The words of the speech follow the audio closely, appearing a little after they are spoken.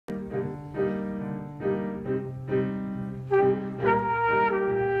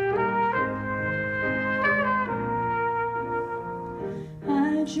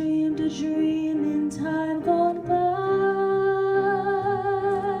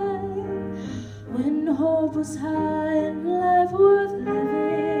hope was high and life worth living.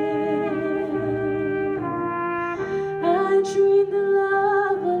 I dreamed that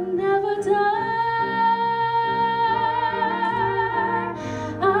love would never die.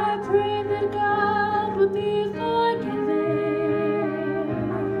 I prayed that God would be forgiving.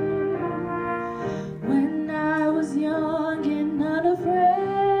 When I was young and unafraid,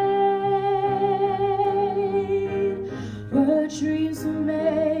 where dreams were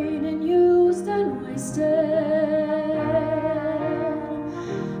made and used and wasted.